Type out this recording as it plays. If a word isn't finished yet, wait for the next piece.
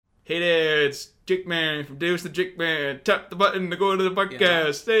Hey there, it's Jake Man from Davis the Jake Man. Tap the button to go to the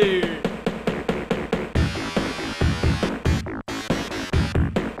podcast. Hey.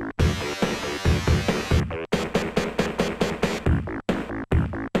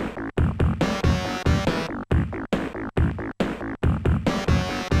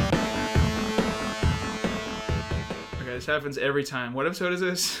 Okay, this happens every time. What episode is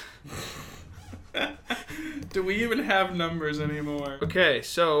this? Do we even have numbers anymore? Okay,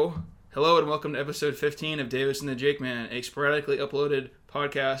 so hello and welcome to episode 15 of Davis and the Jake Man, a sporadically uploaded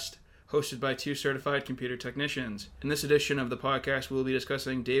podcast hosted by two certified computer technicians. In this edition of the podcast, we'll be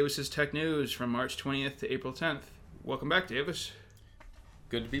discussing Davis's tech news from March 20th to April 10th. Welcome back, Davis.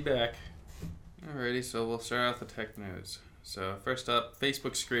 Good to be back. Alrighty, so we'll start out the tech news. So first up,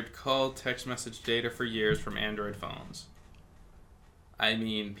 Facebook scraped call text message data for years from Android phones. I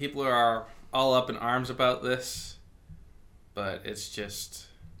mean, people are all up in arms about this, but it's just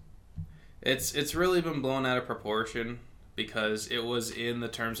it's really been blown out of proportion because it was in the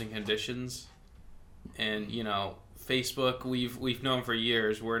terms and conditions, and you know, Facebook we've known for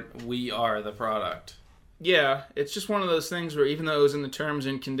years we are the product. Yeah, it's just one of those things where even though it was in the terms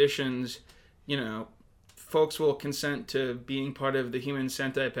and conditions, you know, folks will consent to being part of the human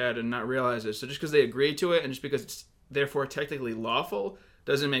centipede and not realize it. So just because they agree to it and just because it's therefore technically lawful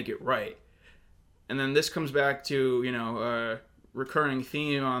doesn't make it right. And then this comes back to, you know, a recurring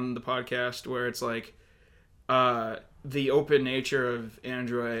theme on the podcast where it's like the open nature of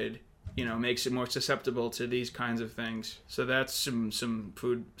Android, you know, makes it more susceptible to these kinds of things. So that's some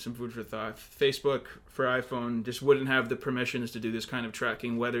food for thought. Facebook for iPhone just wouldn't have the permissions to do this kind of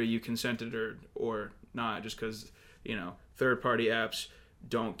tracking, whether you consented or not, just because, you know, third-party apps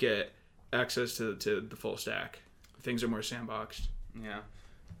don't get access to the full stack. Things are more sandboxed. Yeah.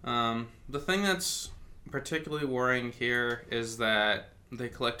 The thing that's particularly worrying here is that they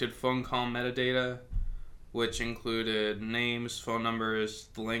collected phone call metadata, which included names, phone numbers,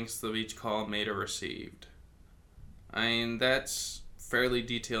 the lengths of each call made or received. I mean, that's fairly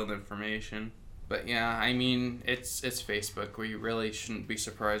detailed information. But yeah, I mean, it's Facebook. We really shouldn't be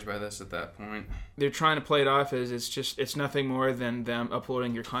surprised by this at that point. They're trying to play it off as it's nothing more than them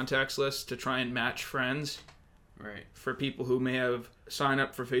uploading your contacts list to try and match friends. Right. For people who may have signed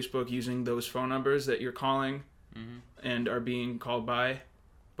up for Facebook using those phone numbers that you're calling and are being called by.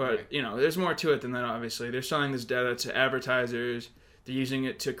 But, right. You know, there's more to it than that, obviously. They're selling this data to advertisers. They're using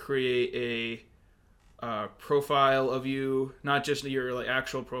it to create a profile of you, not just your like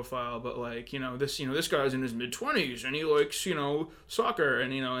actual profile, but like, this guy's in his mid-20s and he likes, soccer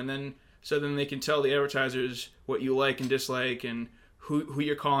and, and then they can tell the advertisers what you like and dislike and who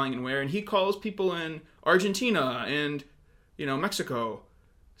you're calling and where. And he calls people in Argentina and, Mexico.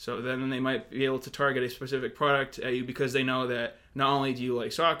 So then they might be able to target a specific product at you because they know that not only do you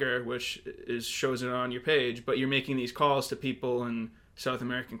like soccer, which shows it on your page, but you're making these calls to people in South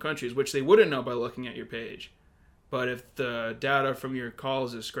American countries, which they wouldn't know by looking at your page. But if the data from your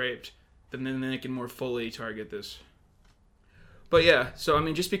calls is scraped, then they can more fully target this. But yeah, so I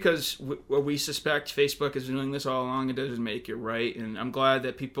mean, just because we suspect Facebook is doing this all along, it doesn't make it right. And I'm glad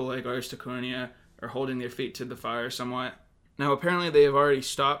that people like Ars Taconia are holding their feet to the fire somewhat. Now, apparently they have already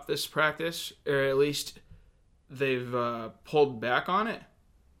stopped this practice, or at least they've pulled back on it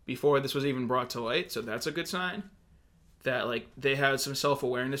before this was even brought to light. So that's a good sign that like they had some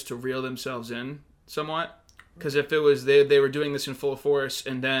self-awareness to reel themselves in somewhat. Because if it was they were doing this in full force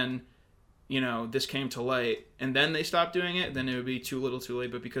and then, this came to light and then they stopped doing it, then it would be too little too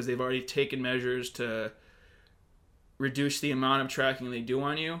late. But because they've already taken measures to reduce the amount of tracking they do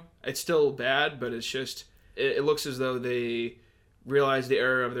on you, it's still bad, but it's just, it looks as though they realize the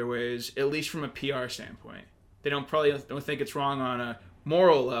error of their ways, at least from a PR standpoint. They don't think it's wrong on a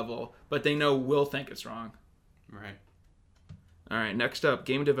moral level, but they know we'll think it's wrong. Right. All right, next up,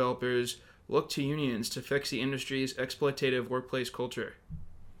 game developers look to unions to fix the industry's exploitative workplace culture.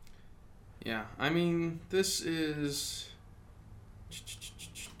 Yeah, I mean, this is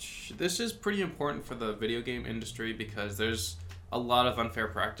pretty important for the video game industry because there's a lot of unfair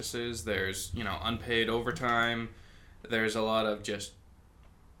practices. There's, unpaid overtime. There's a lot of just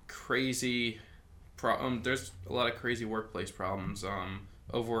crazy there's a lot of crazy workplace problems,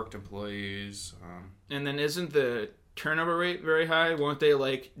 overworked employees. And then isn't the turnover rate very high? Won't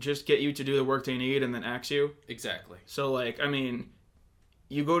they just get you to do the work they need and then axe you? Exactly. So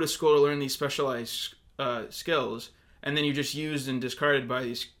you go to school to learn these specialized skills, and then you're just used and discarded by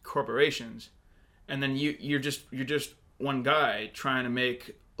these corporations, and then you're just one guy trying to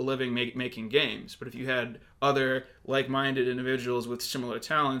make a living making games. But if you had other like-minded individuals with similar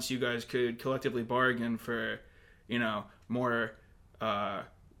talents, you guys could collectively bargain for, more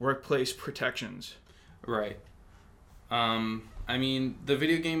workplace protections. Right. I mean, the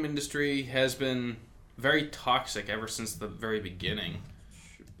video game industry has been very toxic ever since the very beginning.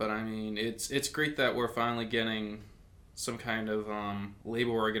 But I mean, it's great that we're finally getting some kind of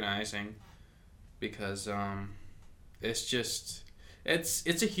labor organizing, because it's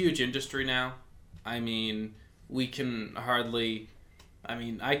a huge industry now. I mean, I can hardly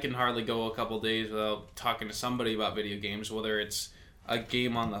go a couple days without talking to somebody about video games, whether it's a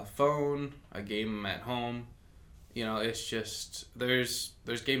game on the phone, a game at home. You know, it's just there's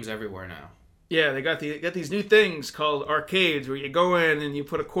games everywhere now. Yeah, they got these new things called arcades where you go in and you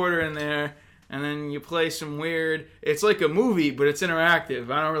put a quarter in there and then you play some weird. It's like a movie, but it's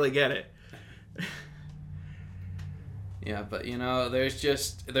interactive. I don't really get it. Yeah, but you know, there's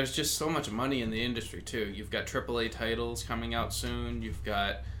just so much money in the industry too. You've got AAA titles coming out soon. You've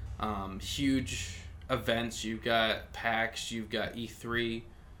got huge events. You've got PAX. You've got E3.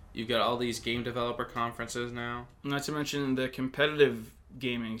 You've got all these game developer conferences now. Not to mention the competitive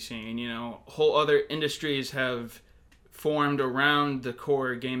gaming scene. You know, whole other industries have formed around the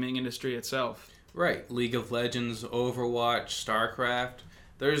core gaming industry itself. Right. League of Legends, Overwatch, StarCraft.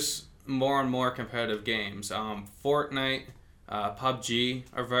 There's more and more competitive games. Fortnite, PUBG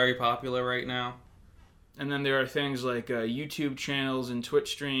are very popular right now. And then there are things like YouTube channels and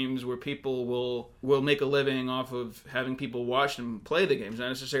Twitch streams where people will make a living off of having people watch them play the games, not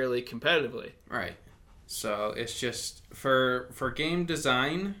necessarily competitively. Right. So it's just for game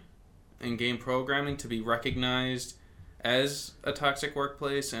design and game programming to be recognized as a toxic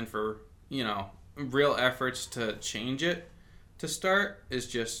workplace, and for, you know, real efforts to change it to start is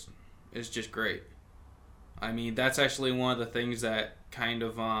just great. I mean, that's actually one of the things that kind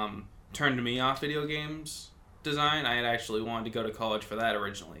of turned me off video games design. I had actually wanted to go to college for that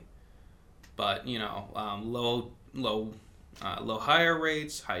originally, but you know, low hire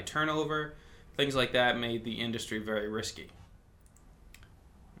rates, high turnover, things like that made the industry very risky.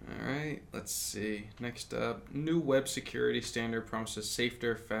 All right, let's see. Next up, new web security standard promises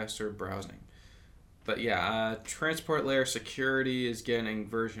safer, faster browsing. But yeah, Transport Layer Security is getting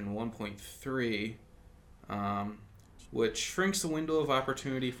version 1.3, which shrinks the window of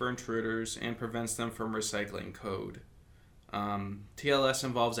opportunity for intruders and prevents them from recycling code. TLS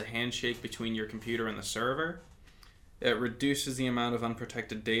involves a handshake between your computer and the server. It reduces the amount of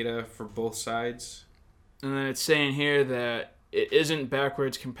unprotected data for both sides. And then it's saying here that it isn't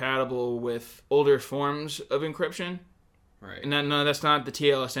backwards compatible with older forms of encryption. Right. And no, that's not the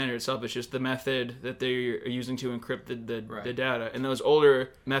TLS standard itself. It's just the method that they're using to encrypt the data. And those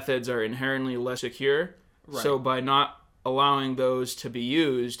older methods are inherently less secure. Right. So by not allowing those to be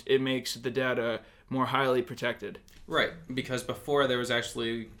used, it makes the data more highly protected. Right. Because before there was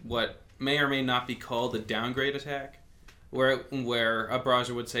actually what may or may not be called a downgrade attack, where a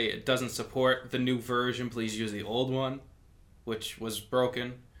browser would say it doesn't support the new version, please use the old one, which was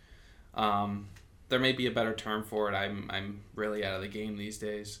broken. There may be a better term for it. I'm really out of the game these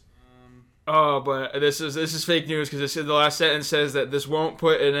days. But this is fake news, because the last sentence says that this won't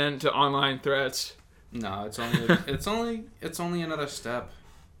put an end to online threats. No, it's only another step.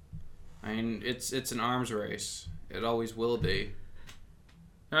 I mean, it's an arms race. It always will be.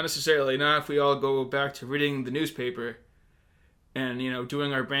 Not necessarily. Not if we all go back to reading the newspaper, and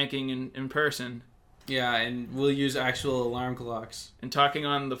doing our banking in person. Yeah, and we'll use actual alarm clocks. And talking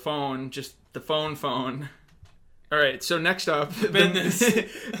on the phone, just the phone. All right, so next up, business.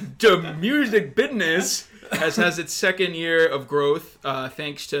 the music business has its second year of growth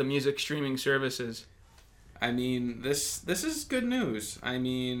thanks to music streaming services. I mean, this is good news. I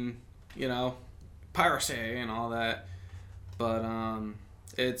mean, piracy and all that, but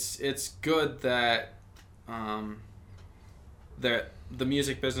it's good that the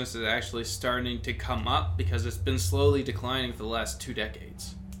music business is actually starting to come up, because it's been slowly declining for the last 2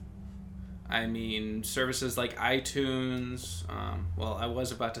 decades. I mean, services like iTunes, I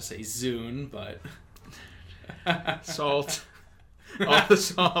was about to say Zune, but... Salt. All the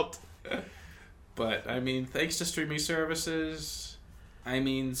salt. But, I mean, thanks to streaming services, I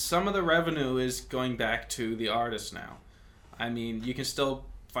mean, some of the revenue is going back to the artist now. I mean, you can still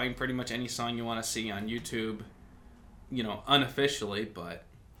find pretty much any song you want to see on YouTube, unofficially, but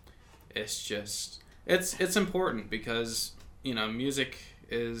it's just... It's important, because, music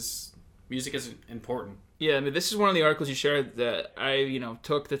is important. Yeah, I mean, this is one of the articles you shared that I,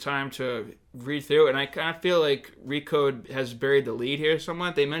 took the time to read through, and I kind of feel like Recode has buried the lead here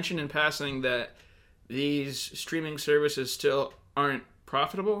somewhat. They mentioned in passing that these streaming services still aren't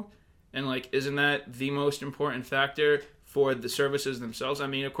profitable, and, isn't that the most important factor for the services themselves? I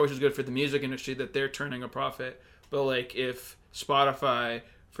mean, of course, it's good for the music industry that they're turning a profit, but, if Spotify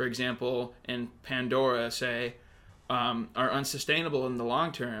for example, and Pandora, say, are unsustainable in the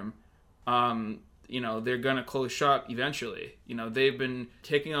long term, they're going to close shop eventually. They've been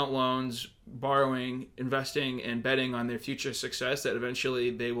taking out loans, borrowing, investing, and betting on their future success that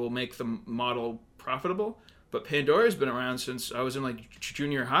eventually they will make the model profitable. But Pandora's been around since I was in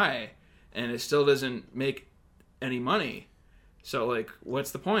junior high, and it still doesn't make any money. So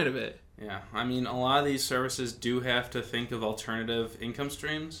what's the point of it? Yeah, I mean, a lot of these services do have to think of alternative income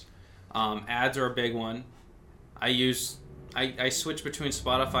streams. Ads are a big one. I switch between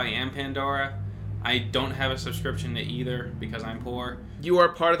Spotify and Pandora. I don't have a subscription to either because I'm poor. You are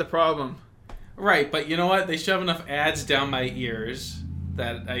part of the problem. Right, but you know what? They shove enough ads down my ears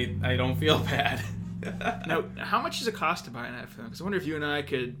that I don't feel bad. Now, how much does it cost to buy an ad for them? Because I wonder if you and I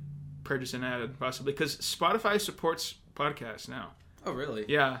could purchase an ad, possibly. Because Spotify supports podcasts now. Oh, really?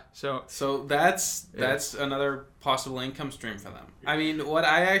 Yeah, so that's another possible income stream for them. I mean, what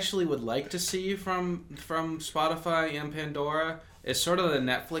I actually would like to see from Spotify and Pandora is sort of the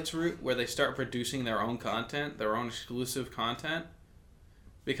Netflix route where they start producing their own content, their own exclusive content,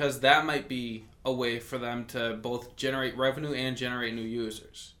 because that might be a way for them to both generate revenue and generate new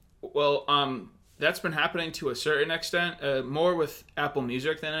users. Well, that's been happening to a certain extent, more with Apple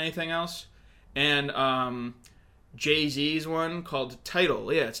Music than anything else. And Jay-Z's one called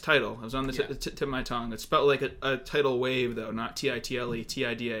Tidal. Yeah, it's Tidal. It was on the tip of my tongue. It's spelled like a tidal wave, though, not T-I-T-L-E,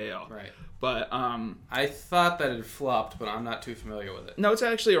 T-I-D-A-L. Right. But I thought that it flopped, but I'm not too familiar with it. No, it's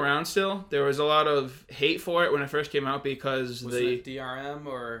actually around still. There was a lot of hate for it when it first came out because was it DRM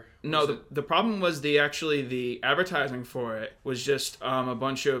or no? The problem was the advertising for it was just a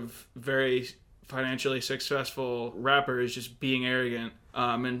bunch of very financially successful rappers just being arrogant,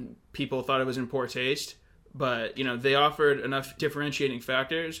 and people thought it was in poor taste. But they offered enough differentiating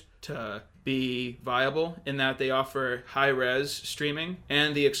factors to be viable in that they offer high-res streaming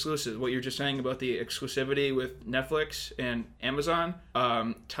and the exclusive. What you're just saying about the exclusivity with Netflix and Amazon.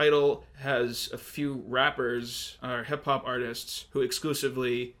 Tidal has a few rappers or hip-hop artists who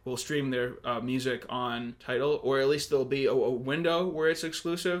exclusively will stream their music on Tidal, or at least there'll be a window where it's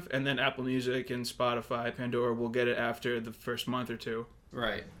exclusive, and then Apple Music and Spotify, Pandora will get it after the first month or two.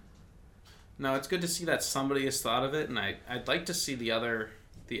 Right. No, it's good to see that somebody has thought of it, and I'd like to see the other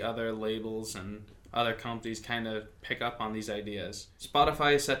labels and other companies kind of pick up on these ideas.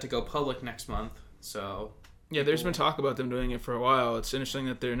 Spotify is set to go public next month, so yeah, there's been talk about them doing it for a while. It's interesting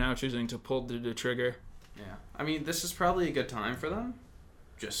that they're now choosing to pull the trigger. Yeah, I mean, this is probably a good time for them.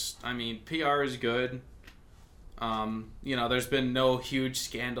 PR is good. There's been no huge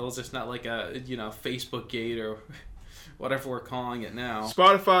scandals. It's not like a Facebook gate or whatever we're calling it now.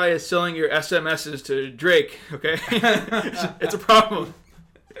 Spotify is selling your SMSs to Drake, okay? It's a problem.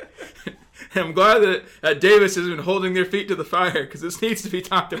 I'm glad that Davis has been holding their feet to the fire because this needs to be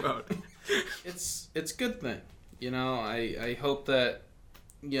talked about. It's a good thing. I hope that,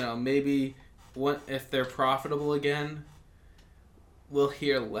 maybe if they're profitable again, we'll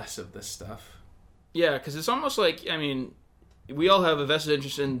hear less of this stuff. Yeah, because it's almost like, we all have a vested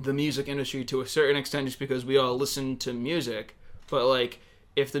interest in the music industry to a certain extent just because we all listen to music. But,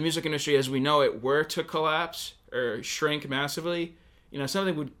 if the music industry as we know it were to collapse or shrink massively,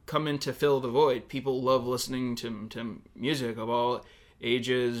 something would come in to fill the void. People love listening to music of all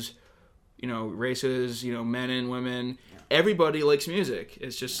ages, races, men and women. Yeah. Everybody likes music.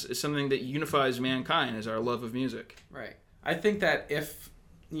 It's something that unifies mankind is our love of music. Right. I think that if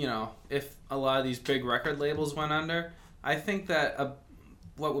a lot of these big record labels went under, I think that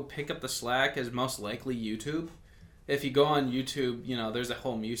what would pick up the slack is most likely YouTube. If you go on YouTube, there's a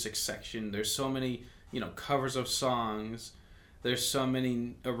whole music section. There's so many, covers of songs. There's so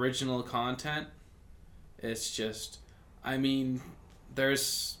many original content. It's just,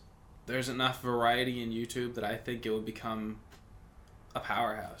 there's enough variety in YouTube that I think it would become a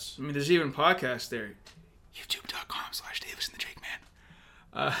powerhouse. There's even podcasts there. YouTube.com/Davis and the Drake Man.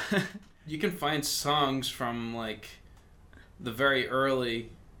 You can find songs from, the very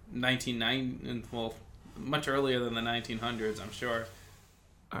early 1990s, well, much earlier than the 1900s, I'm sure.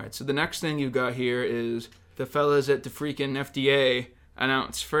 All right, so the next thing you've got here is the fellas at the freaking FDA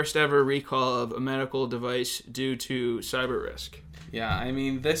announced first ever recall of a medical device due to cyber risk. Yeah,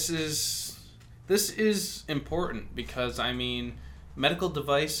 this is important because, medical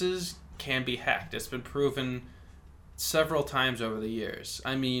devices can be hacked. It's been proven several times over the years.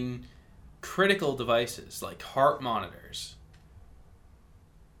 Critical devices like heart monitors.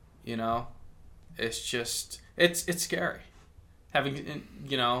 It's just, it's scary. Having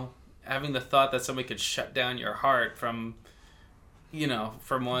the thought that somebody could shut down your heart from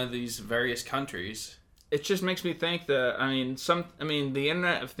one of these various countries. it just makes me think that the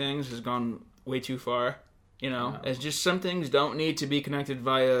Internet of Things has gone way too far. It's just some things don't need to be connected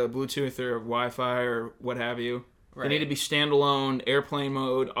via Bluetooth or Wi-Fi or what have you. Right. They need to be standalone, airplane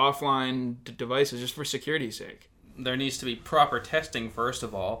mode, offline devices just for security's sake. There needs to be proper testing, first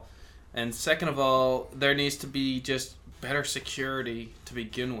of all. And second of all, there needs to be just better security to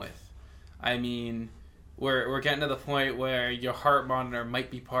begin with. I mean, we're getting to the point where your heart monitor might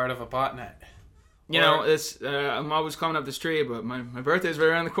be part of a botnet. I'm always climbing up this tree, but my birthday's right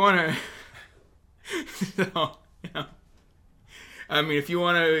around the corner. So, I mean, if you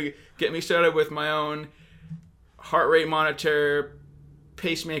want to get me started with my own heart rate monitor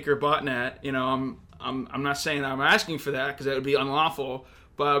pacemaker botnet, I'm not saying I'm asking for that because that would be unlawful,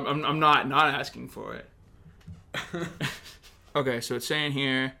 but I'm not asking for it. Okay, so it's saying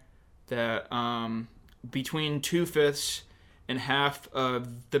here that between 2/5 and half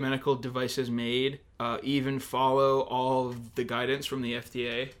of the medical devices made even follow all of the guidance from the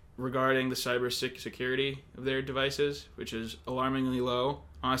FDA regarding the cyber security of their devices, which is alarmingly low.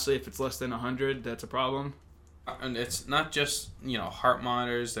 Honestly, if it's less than 100, that's a problem. And it's not just, heart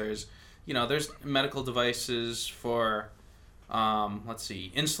monitors. There's medical devices for,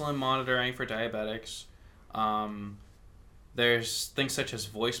 insulin monitoring for diabetics. There's things such as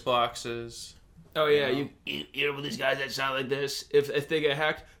voice boxes. Oh, yeah. You know these guys that sound like this? If they get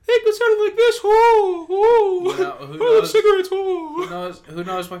hacked, they can sound like this. Who knows? Cigarettes. Who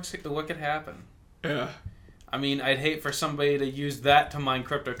knows what could happen? Yeah. I mean, I'd hate for somebody to use that to mine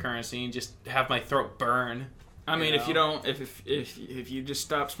cryptocurrency and just have my throat burn. I mean, if you just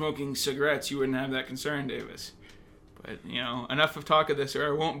stop smoking cigarettes, you wouldn't have that concern, Davis. But, enough of talk of this, or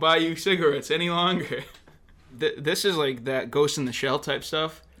I won't buy you cigarettes any longer. This is like that Ghost in the Shell type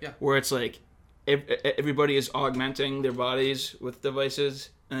stuff. Yeah. Where it's like everybody is augmenting their bodies with devices,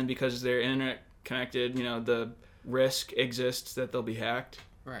 and because they're internet connected, the risk exists that they'll be hacked.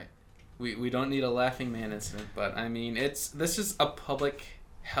 Right. We don't need a Laughing Man incident, but I mean, this is a public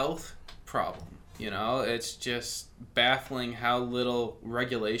health problem. It's just baffling how little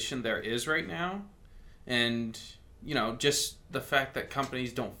regulation there is right now. And, just the fact that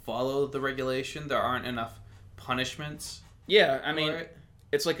companies don't follow the regulation, there aren't enough punishments. Yeah, I mean,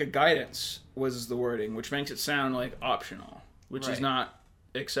 it's like a guidance was the wording, which makes it sound like optional, which is not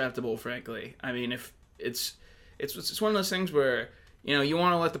acceptable, frankly. I mean, if it's one of those things where, you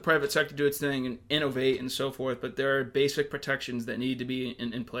want to let the private sector do its thing and innovate and so forth, but there are basic protections that need to be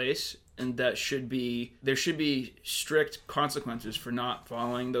in place. And there should be strict consequences for not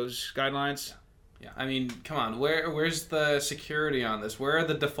following those guidelines. Yeah, I mean, come on. Where's the security on this? Where are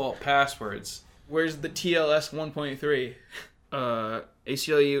the default passwords? Where's the TLS 1.3?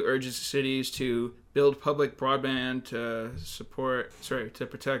 ACLU urges cities to build public broadband to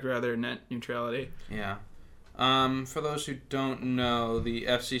protect net neutrality. Yeah. For those who don't know, the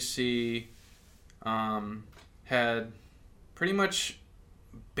FCC had pretty much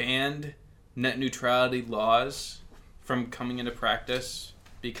banned net neutrality laws from coming into practice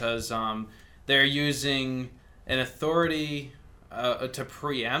because they're using an authority to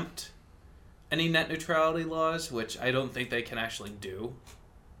preempt any net neutrality laws, which I don't think they can actually do.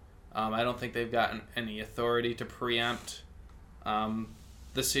 I don't think they've gotten any authority to preempt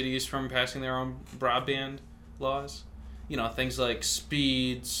the cities from passing their own broadband laws. Things like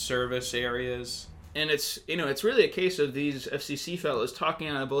speed, service areas. And it's really a case of these FCC fellows talking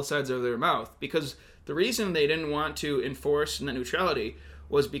out of both sides of their mouth, because the reason they didn't want to enforce net neutrality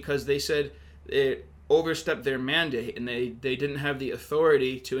was because they said it overstepped their mandate and they didn't have the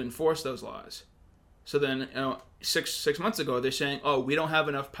authority to enforce those laws. So then, 6 months ago, they're saying, oh, we don't have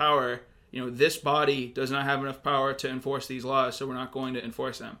enough power. This body does not have enough power to enforce these laws, so we're not going to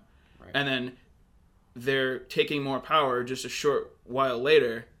enforce them. Right. And then they're taking more power just a short while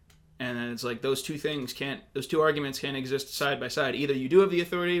later. And then it's like those two arguments can't exist side by side. Either you do have the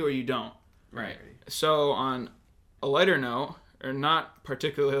authority or you don't. Right. So on a lighter note, or not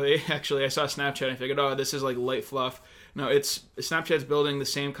particularly, actually, I saw Snapchat and I figured, oh, this is like light fluff. No, Snapchat's building the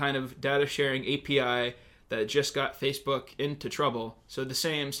same kind of data sharing API that just got Facebook into trouble. So the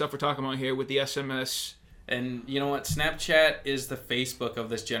same stuff we're talking about here with the SMS. And you know what? Snapchat is the Facebook of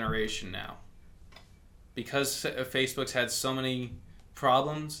this generation now. Because Facebook's had so many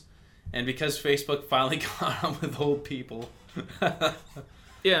problems, and because Facebook finally got on with old people.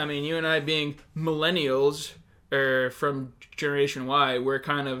 Yeah, I mean, you and I being millennials, or from Generation Y, we're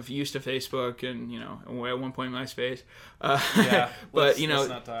kind of used to Facebook and, at one point MySpace. Yeah, but, let's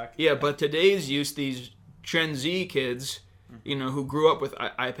not talk. Yeah, but today's youth, these Gen Z kids, who grew up with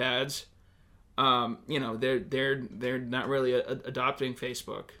iPads, they're not really adopting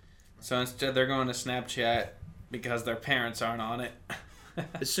Facebook. So instead, they're going to Snapchat because their parents aren't on it.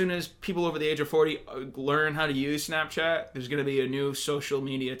 As soon as people over the age of 40 learn how to use Snapchat, there's going to be a new social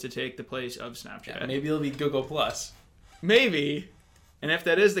media to take the place of Snapchat. Yeah, maybe it'll be Google Plus. Maybe. And if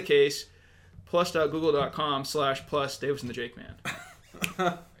that is the case, plus.google.com/plus Davis and the Jake Man.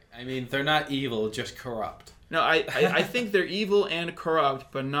 I mean, they're not evil, just corrupt. No, I think they're evil and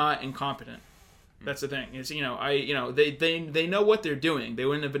corrupt, but not incompetent. That's the thing. It's, they know what they're doing. They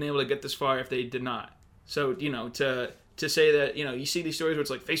wouldn't have been able to get this far if they did not. So, to say that, you see these stories where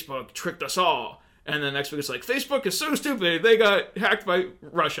it's like, Facebook tricked us all. And then next week it's like, Facebook is so stupid. They got hacked by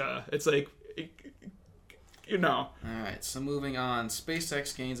Russia. It's like, All right, so moving on.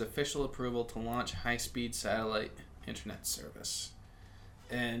 SpaceX gains official approval to launch high-speed satellite internet service.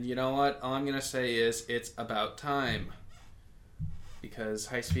 And you know what? All I'm going to say is it's about time. Because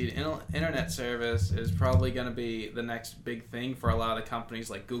high-speed internet service is probably going to be the next big thing for a lot of companies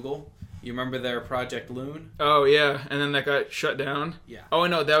like Google. You remember their Project Loon? Oh, yeah. And then that got shut down? Yeah. Oh,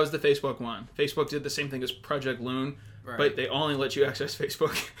 no, that was the Facebook one. Facebook did the same thing as Project Loon, right. But they only let you access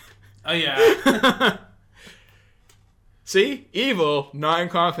Facebook. Oh, yeah. See? Evil, not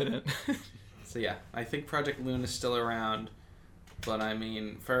incompetent. So, yeah, I think Project Loon is still around. But, I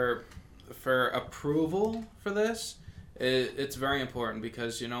mean, for approval for this, it's very important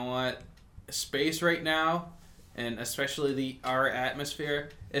because, you know what? Space right now, and especially our atmosphere,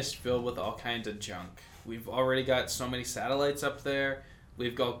 is filled with all kinds of junk. We've already got so many satellites up there.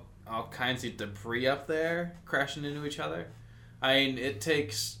 We've got all kinds of debris up there crashing into each other. I mean, it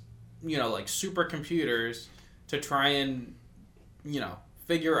takes, like supercomputers to try and,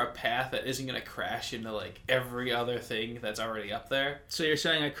 figure a path that isn't going to crash into, like, every other thing that's already up there. So you're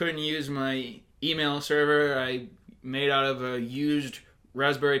saying I couldn't use my email server I made out of a used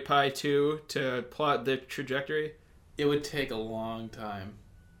Raspberry Pi 2 to plot the trajectory? It would take a long time.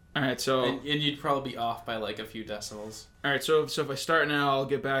 All right, so... And you'd probably be off by, like, a few decibels. All right, so if I start now, I'll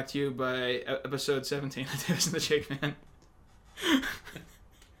get back to you by episode 17 of Davis and the Jake Man.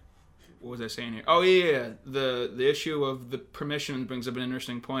 What was I saying here? Oh, yeah. The issue of the permission brings up an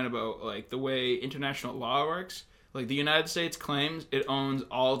interesting point about, like, the way international law works. Like, the United States claims it owns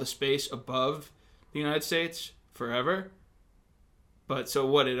all the space above the United States forever. But so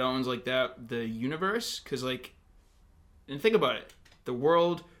what? It owns, like, the universe? Because, like, and think about it. The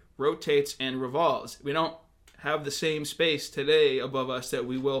world rotates and revolves. We don't have the same space today above us that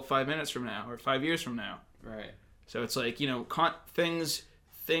we will 5 minutes from now or 5 years from now. Right. So it's like,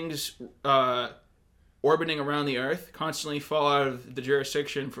 things orbiting around the Earth constantly fall out of the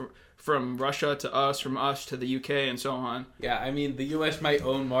jurisdiction from Russia to us, from us to the UK, and so on. Yeah, I mean, the US might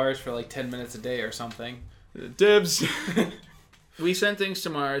own Mars for like 10 minutes a day or something. Dibs! We send things to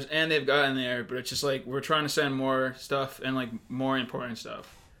Mars, and they've gotten there, but it's just like we're trying to send more stuff and like more important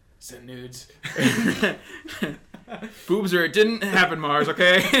stuff. Send nudes. Boobs or it didn't happen, Mars,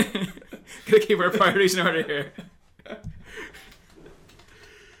 okay? Gotta keep our priorities in order here.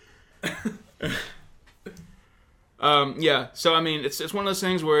 Yeah, so I mean, it's one of those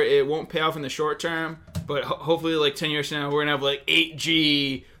things where it won't pay off in the short term, but hopefully like 10 years from now, we're gonna have like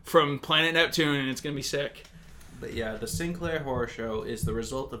 8G from planet Neptune, and it's gonna be sick. But yeah, the Sinclair Horror Show is the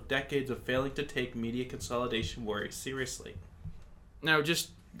result of decades of failing to take media consolidation worries seriously. Now,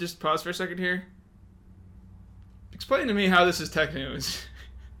 just pause for a second here. Explain to me how this is tech news.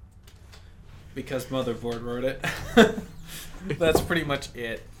 Because Motherboard wrote it. That's pretty much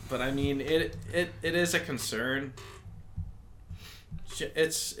it. But I mean, it is a concern.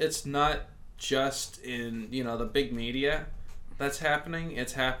 It's not just in the big media that's happening.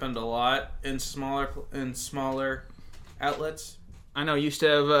 It's happened a lot in smaller outlets. I know, used to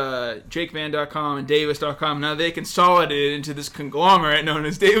have JakeMan.com and Davis.com. Now they consolidated into this conglomerate known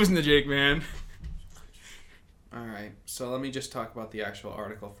as Davis and the Jake Man. Alright, so let me just talk about the actual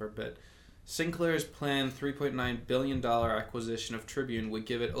article for a bit. Sinclair's planned $3.9 billion acquisition of Tribune would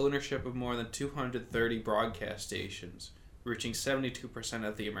give it ownership of more than 230 broadcast stations, reaching 72%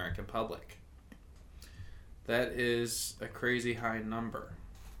 of the American public. That is a crazy high number.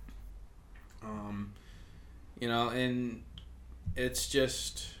 And it's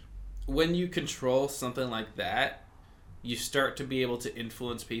just, when you control something like that, you start to be able to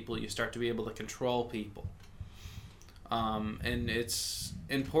influence people, you start to be able to control people. And it's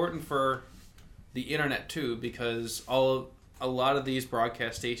important for the internet too, because a lot of these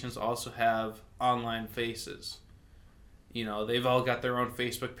broadcast stations also have online faces. They've all got their own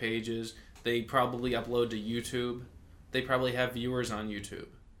Facebook pages. They probably upload to YouTube. They probably have viewers on YouTube.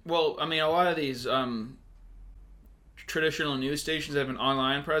 Well, I mean, a lot of these traditional news stations have an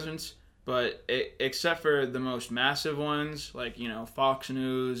online presence, But except for the most massive ones, like, Fox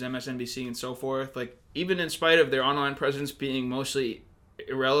News, MSNBC, and so forth, like, even in spite of their online presence being mostly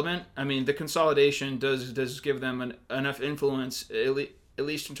irrelevant, I mean, the consolidation does give them enough influence, at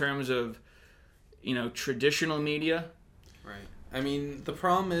least in terms of, traditional media. Right. I mean, the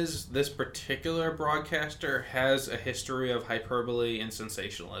problem is this particular broadcaster has a history of hyperbole and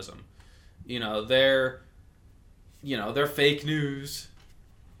sensationalism. They're fake news.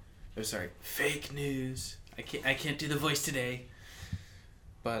 Oh, sorry, fake news. I can't do the voice today.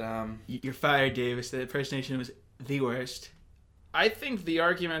 But you're fired, Davis. The impersonation was the worst. I think the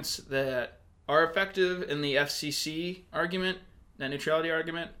arguments that are effective in the FCC argument, that neutrality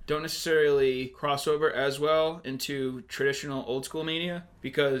argument, don't necessarily cross over as well into traditional old school media,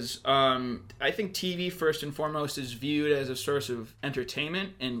 because I think TV first and foremost is viewed as a source of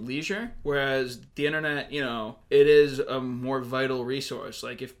entertainment and leisure, whereas the internet, it is a more vital resource.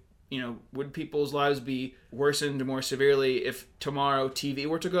 Like, if would people's lives be worsened more severely if tomorrow TV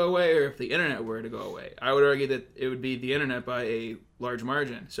were to go away, or if the internet were to go away? I would argue that it would be the internet by a large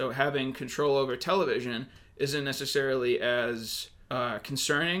margin. So having control over television isn't necessarily as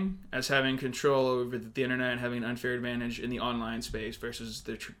concerning as having control over the internet and having an unfair advantage in the online space versus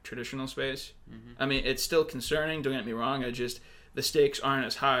the traditional space. Mm-hmm. I mean, it's still concerning, don't get me wrong. The stakes aren't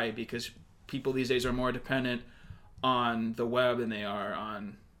as high because people these days are more dependent on the web than they are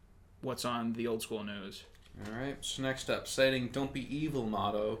on what's on the old school news. All right. So next up, citing "Don't Be Evil"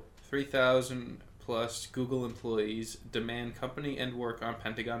 motto, 3,000 plus Google employees demand company end work on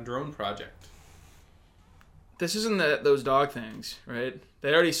Pentagon drone project. This isn't those dog things, right?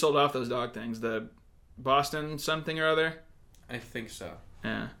 They already sold off those dog things. The Boston something or other. I think so.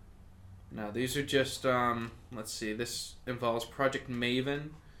 Yeah. No, these are just let's see. This involves Project Maven,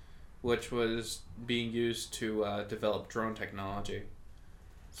 which was being used to develop drone technology.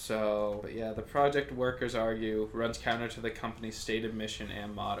 So, but yeah, the project workers argue runs counter to the company's stated mission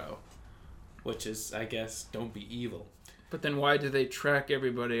and motto, which is, I guess, don't be evil. But then why do they track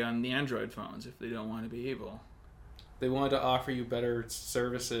everybody on the Android phones if they don't want to be evil? They wanted to offer you better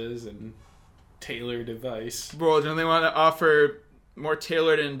services and tailored advice. Bro, don't they want to offer more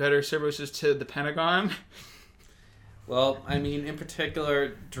tailored and better services to the Pentagon? Well, I mean, in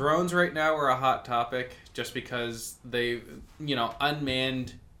particular, drones right now are a hot topic just because they,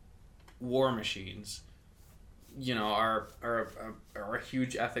 unmanned war machines, are a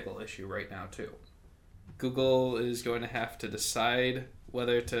huge ethical issue right now too. Google is going to have to decide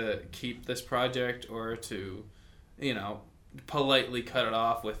whether to keep this project or to, politely cut it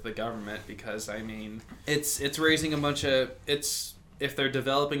off with the government, because I mean, it's raising a bunch of if they're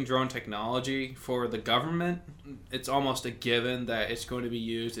developing drone technology for the government, it's almost a given that it's going to be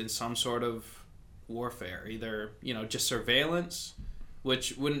used in some sort of warfare, either, just surveillance,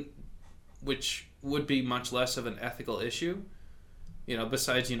 which would be much less of an ethical issue,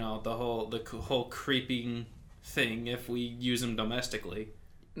 besides, the whole creeping thing if we use them domestically.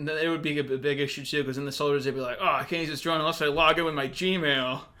 And then it would be a big issue too, because then the soldiers, they'd be like, oh, I can't use this drone unless I log in with my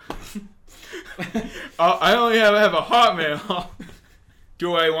Gmail. I only have a Hotmail.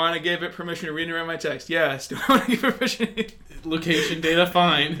 Do I want to give it permission to read and write my text? Yes. Do I want to give it permission? Location data,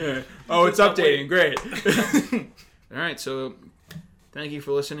 fine. Yeah. Oh, it's updating. Great. All right, so thank you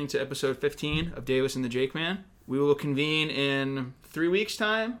for listening to episode 15 of Davis and the Jake Man. We will convene in 3 weeks'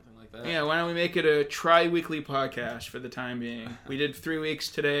 time. Something like that. Yeah, why don't we make it a tri-weekly podcast for the time being? We did 3 weeks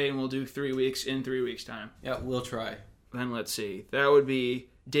today, and we'll do 3 weeks in 3 weeks' time. Yeah, we'll try. Then let's see. That would be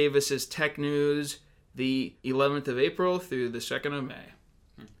Davis's Tech News, the 11th of April through the 2nd of May.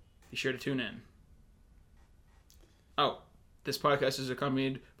 Be sure to tune in. Oh, this podcast is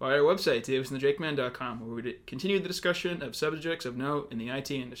accompanied by our website, davisandthejakeman.com, where we continue the discussion of subjects of note in the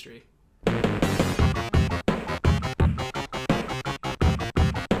IT industry.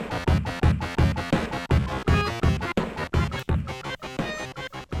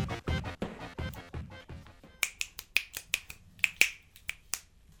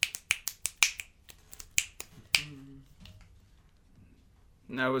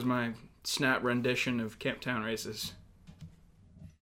 And that was my snap rendition of Camptown Races.